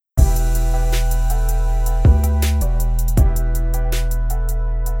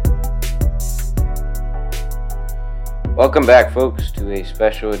Welcome back, folks, to a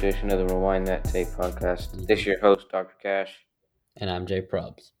special edition of the Rewind That Tape podcast. This Mhm. is your host, Dr. Cash, And I'm Jay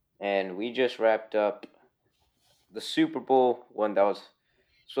Probs. and we just wrapped up the Super Bowl, one that was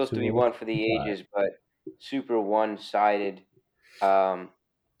supposed to Super be Bowl one for the 55. ages, but super one-sided. Um,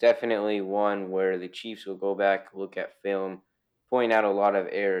 Definitely one where the Chiefs will go back, look at film, point out a lot of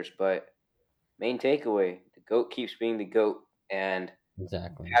errors, but main takeaway: the goat keeps being the goat, and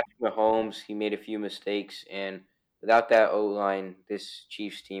Exactly. Patrick Mahomes, he made a few mistakes, and without that O line, this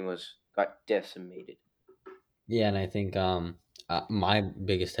Chiefs team was got decimated. Yeah, and I think my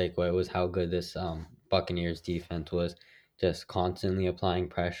biggest takeaway was how good this Buccaneers defense was, just constantly applying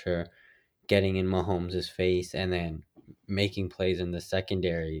pressure, getting in Mahomes' face, and then making plays in the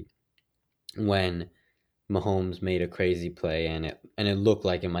secondary when Mahomes made a crazy play and it looked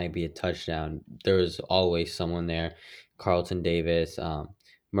like it might be a touchdown. There was always someone there, Carlton Davis,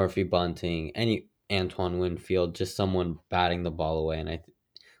 Murphy Bunting, any Antoine Winfield, just someone batting the ball away. And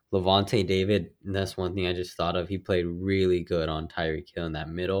Levante David, that's one thing I just thought of. He played really good on Tyreek Hill in that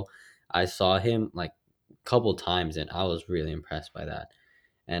middle. I saw him like a couple times and I was really impressed by that.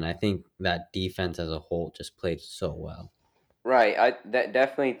 And I think that defense as a whole just played so well. Right, I that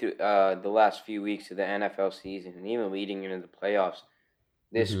definitely through the last few weeks of the NFL season and even leading into the playoffs,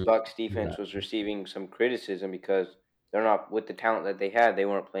 this Hmm. Bucks defense was Exactly. receiving some criticism because they're not with the talent that they had, they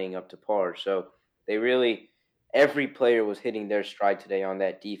weren't playing up to par. So they really every player was hitting their stride today on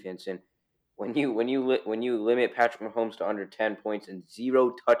that defense. And when you limit Patrick Mahomes to under 10 points and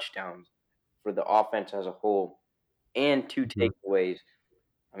zero touchdowns for the offense as a whole and two Hmm. takeaways,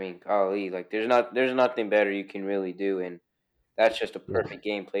 I mean, golly, like there's nothing better you can really do, and that's just a Yeah. perfect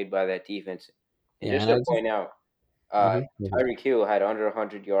game played by that defense. And Yeah. just And I to just, point out, mhm. Tyreek Hill had under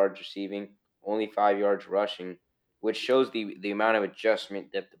 100 yards receiving, only 5 yards rushing, which shows the amount of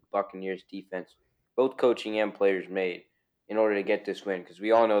adjustment that the Buccaneers defense, both coaching and players, made in order to get this win. Because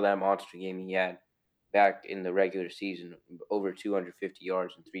we all know that monster game he had back in the regular season, over 250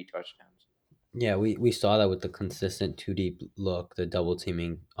 yards and three touchdowns. Yeah, we saw that with the consistent two deep look, the double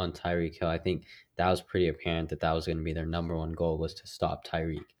teaming on Tyreek Hill. I think that was pretty apparent that that was going to be their number one goal was to stop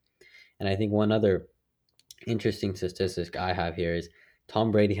Tyreek. And I think one other interesting statistic I have here is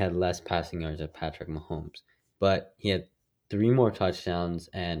Tom Brady had less passing yards than Patrick Mahomes, but he had three more touchdowns,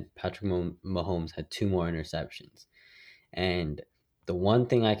 and Patrick Mahomes had two more interceptions. And the one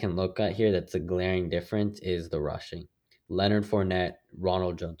thing I can look at here that's a glaring difference is the rushing. Leonard Fournette,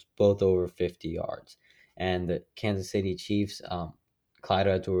 Ronald Jones, both over 50 yards. And the Kansas City Chiefs, Clyde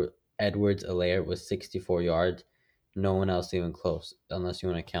Edwards Alaire was 64 yards. No one else even close, unless you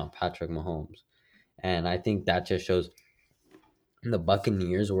want to count Patrick Mahomes. And I think that just shows the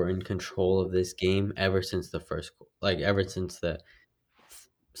Buccaneers were in control of this game ever since ever since the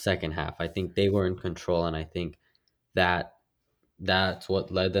second half. I think they were in control, and I think that that's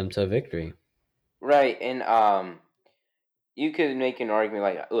what led them to victory. Right, and you could make an argument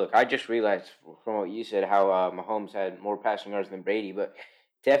like, look, I just realized from what you said how Mahomes had more passing yards than Brady, but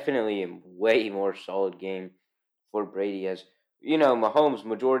definitely a way more solid game for Brady. As you know, Mahomes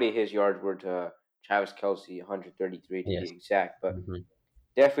majority of his yards were to Travis Kelsey, 133 to be Yes. exact, but Hmm.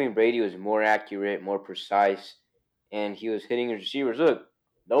 definitely Brady was more accurate, more precise, and he was hitting his receivers. Look,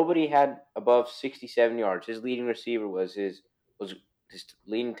 nobody had above 67 yards. His leading receiver was his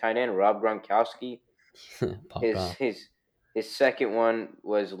leading tight end, Rob Gronkowski. Pop His off. his his second one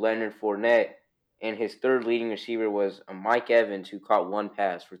was Leonard Fournette, and his third leading receiver was Mike Evans, who caught one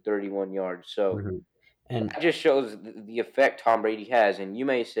pass for 31 yards. So Hmm. And that just shows the effect Tom Brady has. And you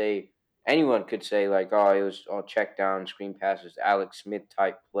may say anyone could say like, oh, it was all check down, screen passes, Alex Smith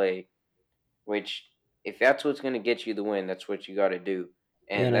type play. Which, if that's what's going to get you the win, that's what you got to do.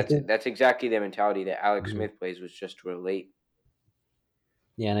 yeah, And and I that's think that's exactly the mentality that Alex mhm. Smith plays was just to relate.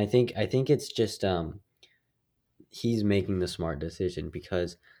 Yeah, and I think it's just he's making the smart decision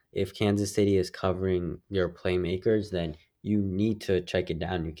because if Kansas City is covering your playmakers, then you need to check it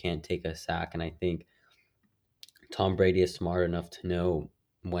down. You can't take a sack, and I think Tom Brady is smart enough to know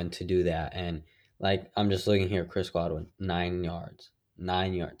when to do that. And like I'm just looking here, Chris Godwin, 9 yards,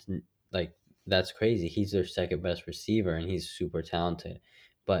 9 yards. Like that's crazy. He's their second best receiver, and he's super talented.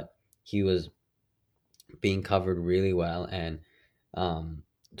 But he was being covered really well, and um,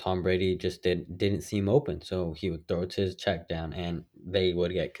 Tom Brady just didn't seem open, so he would throw it to his check down, and they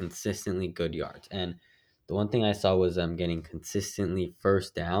would get consistently good yards. And the one thing I saw was them getting consistently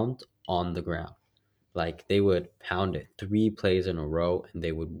first downs on the ground. Like they would pound it three plays in a row, and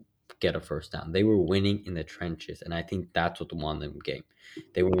they would get a first down. They were winning in the trenches, and I think that's what won them game.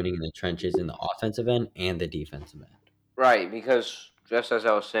 They were winning in the trenches in the offensive end and the defensive end. Right, because just as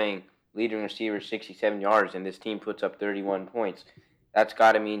I was saying, leading receiver 67 yards, and this team puts up 31 points. That's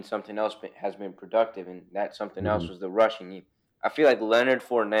got to mean something else has been productive, and that something else Hmm. was the rushing. I feel like Leonard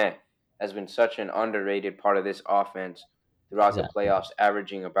Fournette has been such an underrated part of this offense throughout the Exactly. playoffs,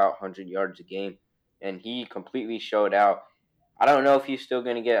 averaging about 100 yards a game, and he completely showed out. I don't know if he's still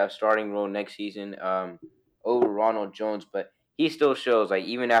going to get a starting role next season over Ronald Jones, but he still shows, like,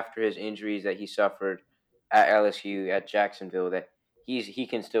 even after his injuries that he suffered at LSU, at Jacksonville, that he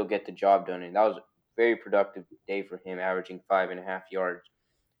can still get the job done, and that was a very productive day for him, averaging 5.5 yards.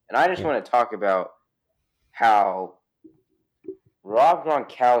 And I just Yeah. want to talk about how Rob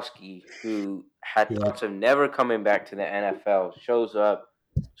Gronkowski, who had Yeah. thoughts of never coming back to the NFL, shows up,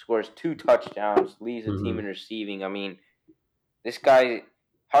 scores 2 touchdowns, leads the team Hmm. in receiving. I mean, this guy,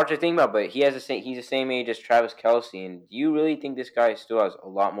 hard to think about, but he's the same age as Travis Kelsey. And do you really think this guy still has a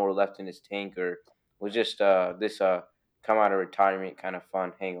lot more left in his tank, or was just this come out of retirement kind of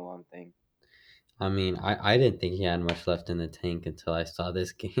fun hang on thing? I mean, I didn't think he had much left in the tank until I saw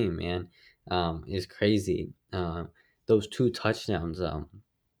this game, man. It's crazy. Those two touchdowns,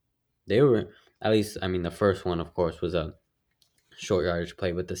 they were, at least, I mean, the first one, of course, was a short yardage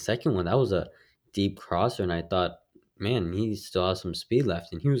play, but the second one, that was a deep crosser, and I thought, man, he still has some speed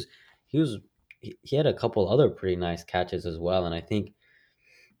left, and he was, he had a couple other pretty nice catches as well, and I think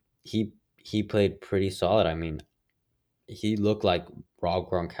he played pretty solid. I mean, he looked like Rob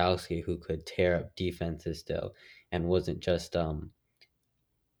Gronkowski who could tear up defenses still, and wasn't just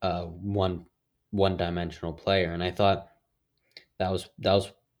one dimensional player. And I thought that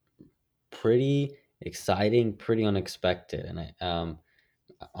was pretty exciting, pretty unexpected, and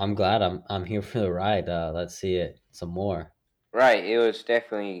I'm glad I'm here for the ride. Let's see it some more. Right, it was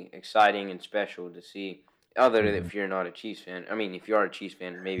definitely exciting and special to see. Other than Hmm. if you're not a Chiefs fan, I mean, if you are a Chiefs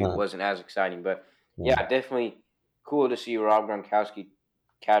fan, maybe it Huh, wasn't as exciting. But yeah, yeah, definitely cool to see Rob Gronkowski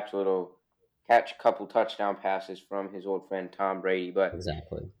catch a little, catch a couple touchdown passes from his old friend Tom Brady. But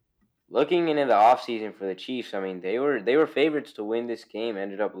exactly. looking into the offseason for the Chiefs, I mean, they were favorites to win this game.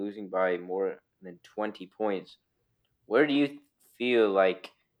 Ended up losing by more than 20 points. Where do you feel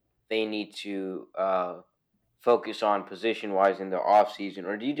like they need to focus on position wise in the offseason?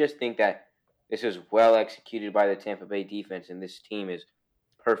 Or do you just think that this is well executed by the Tampa Bay defense and this team is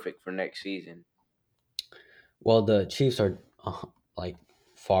perfect for next season? Well, the Chiefs are like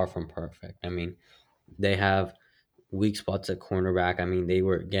far from perfect. I mean, they have weak spots at cornerback. I mean, they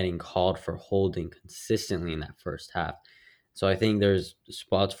were getting called for holding consistently in that first half. So I think there's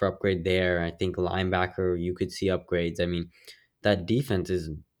spots for upgrade there. I think linebacker, you could see upgrades. I mean, that defense is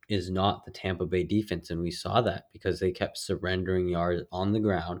not the Tampa Bay defense, and we saw that because they kept surrendering yards on the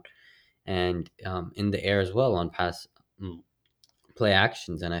ground and in the air as well on pass play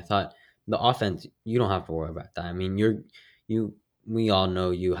actions. And I thought the offense, you don't have to worry about that. I mean, you we all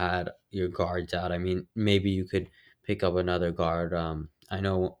know you had your guards out. I mean, maybe you could pick up another guard. I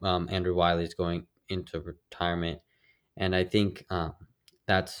know Andrew Wiley's going into retirement, and I think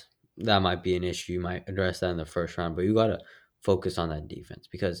that's that might be an issue. You might address that in the first round, but you got to focus on that defense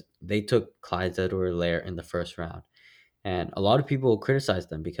because they took Clyde Edwards-Helaire in the first round, and a lot of people criticized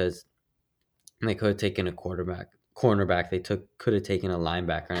them because they could have taken a cornerback. They could have taken a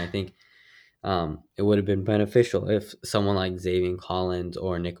linebacker, and I think it would have been beneficial if someone like Xavier Collins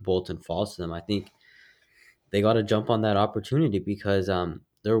or Nick Bolton falls to them. I think they got to jump on that opportunity because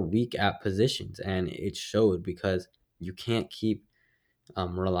they're weak at positions, and it showed because you can't keep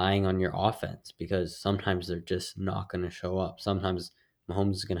relying on your offense because sometimes they're just not going to show up. Sometimes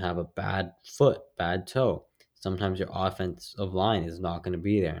Mahomes is going to have a bad foot, bad toe. Sometimes your offensive line is not going to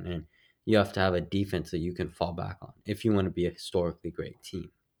be there, and you have to have a defense that you can fall back on if you want to be a historically great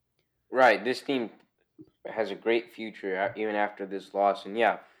team. Right. This team has a great future even after this loss. And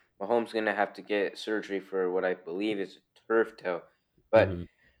yeah, Mahomes going to have to get surgery for what I believe is a turf toe. But Hmm.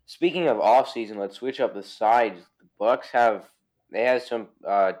 speaking of offseason, let's switch up the sides. The Bucks have they have some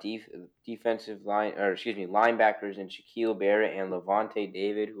defensive line or excuse me linebackers in Shaquille Barrett and Levante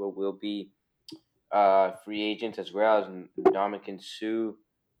David who will be free agents as well as Ndamukong Suh,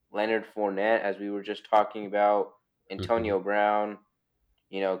 Leonard Fournette as we were just talking about, Hmm. Antonio Brown,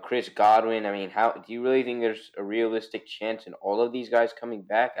 Chris Godwin. I mean, how do you really think there's a realistic chance in all of these guys coming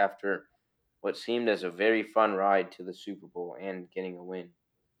back after what seemed as a very fun ride to the Super Bowl and getting a win?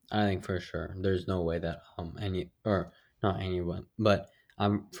 I think for sure there's no way that any or not anyone, but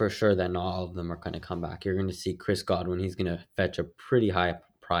I'm for sure that not all of them are going to come back. You're going to see Chris Godwin. He's going to fetch a pretty high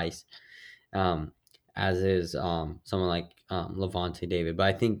price, um, as is someone like Levante David. But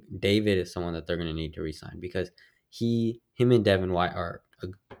I think David is someone that they're going to need to resign because him and Devin White are a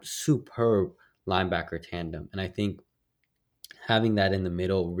superb linebacker tandem, and I think having that in the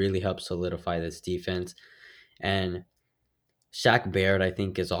middle really helps solidify this defense. And Shaq Barrett, I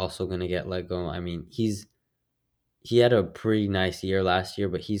think, is also going to get let go. I mean, he had a pretty nice year last year,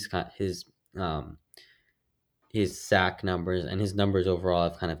 but he's got his sack numbers and his numbers overall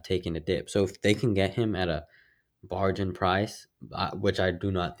have kind of taken a dip. So if they can get him at a bargain price, which I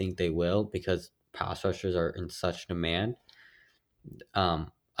do not think they will because pass rushers are in such demand.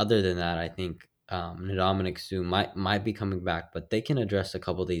 Other than that, I think Dominic Sue might be coming back, but they can address a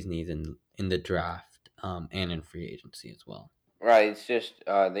couple of these needs in the draft and in free agency as well. Right. It's just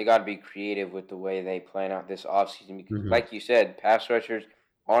they got to be creative with the way they plan out this offseason because, Hmm. like you said, pass rushers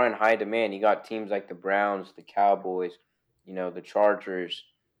are in high demand. You got teams like the Browns, the Cowboys, the Chargers,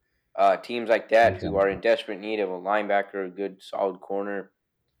 teams like that who are Exactly. in desperate need of a linebacker, a good solid corner,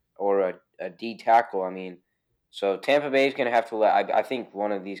 or a D tackle. I mean, so Tampa Bay is going to have to let, I think,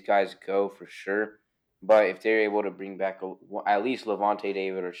 one of these guys go for sure. But if they're able to bring back at least Levante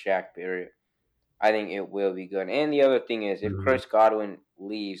David or Shaq Barrett, I think it will be good. And the other thing is, if Hmm. Chris Godwin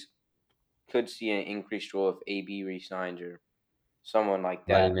leaves, could see an increased role if AB resigns or someone like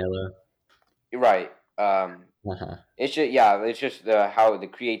Buddy that. Miller. You're right. Uh-huh. It's just yeah, it's just the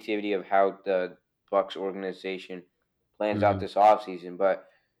creativity of how the Bucks organization plans out Hmm. this offseason. But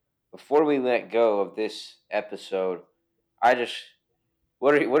before we let go of this episode, I just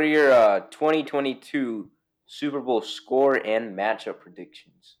what are your 2022 Super Bowl score and matchup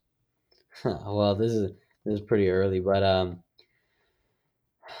predictions? Well, this is pretty early, but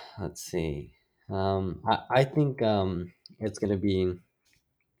let's see. I think it's gonna be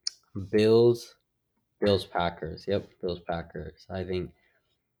Bills Bills Packers. Yep, Bills Packers. I think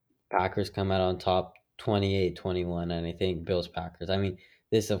Packers come out on top 28-21, and I think Bills Packers. I mean,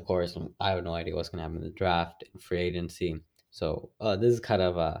 this of course I have no idea what's gonna happen in the draft and free agency. So this is kind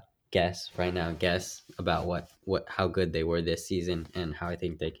of a guess right now, guess about what how good they were this season and how I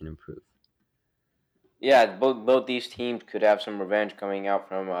think they can improve. Yeah, both these teams could have some revenge coming out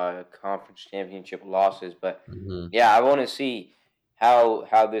from conference championship losses, but Hmm. yeah, I want to see how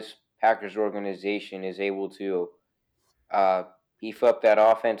this Packers organization is able to uh, beef up that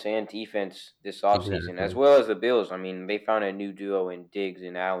offense and defense this offseason, as Exactly. well as the Bills. I mean, they found a new duo in Diggs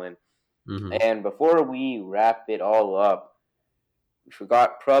and Allen. Hmm. And before we wrap it all up, we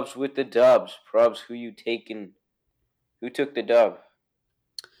forgot Prubs with the dubs. Prubs, who you taking? Who took the dub?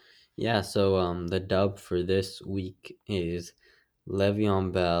 Yeah, so the dub for this week is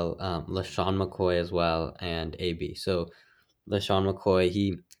Le'Veon Bell, LaShawn McCoy as well, and AB. So LaShawn McCoy,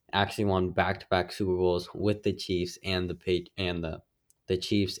 he actually won back-to-back Super Bowls with the Chiefs and the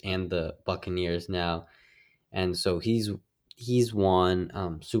Chiefs and the Buccaneers now, and so he's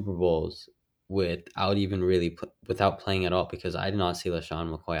won Super Bowls without even without playing at all because I did not see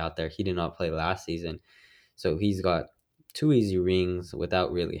LaShawn McCoy out there. He did not play last season, so he's got two easy rings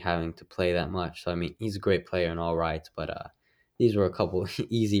without really having to play that much. So I mean, he's a great player in all rights, but these were a couple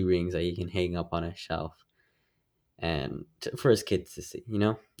easy rings that he can hang up on his shelf and for his kids to see, you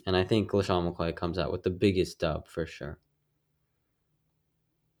know. And I think LaShawn McCoy comes out with the biggest dub for sure.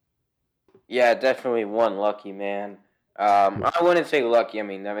 Yeah, definitely one lucky man. I wouldn't say lucky. I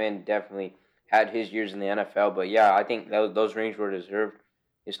mean, that man definitely had his years in the NFL, but yeah, I think those rings were deserved.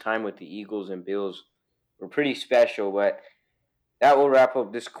 His time with the Eagles and Bills were pretty special. But that will wrap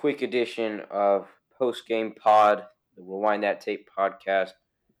up this quick edition of Post Game Pod, the Rewind That Tape podcast.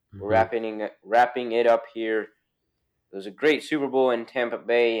 We're Mm-hmm. wrapping it up here. It was a great Super Bowl in Tampa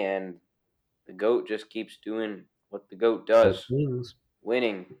Bay, and the GOAT just keeps doing what the GOAT Go does, Kings.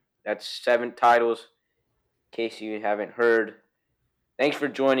 winning. That's 7 titles, in case you haven't heard. Thanks for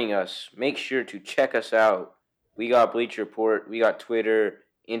joining us. Make sure to check us out. We got Bleacher Report, we got Twitter,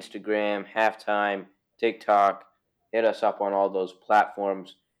 Instagram, Halftime, TikTok. Hit us up on all those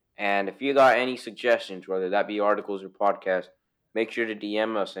platforms. And if you got any suggestions, whether that be articles or podcasts, make sure to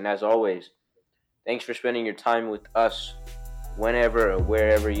DM us. And as always, thanks for spending your time with us whenever or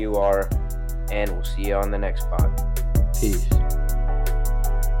wherever you are. And we'll see you on the next pod. Peace.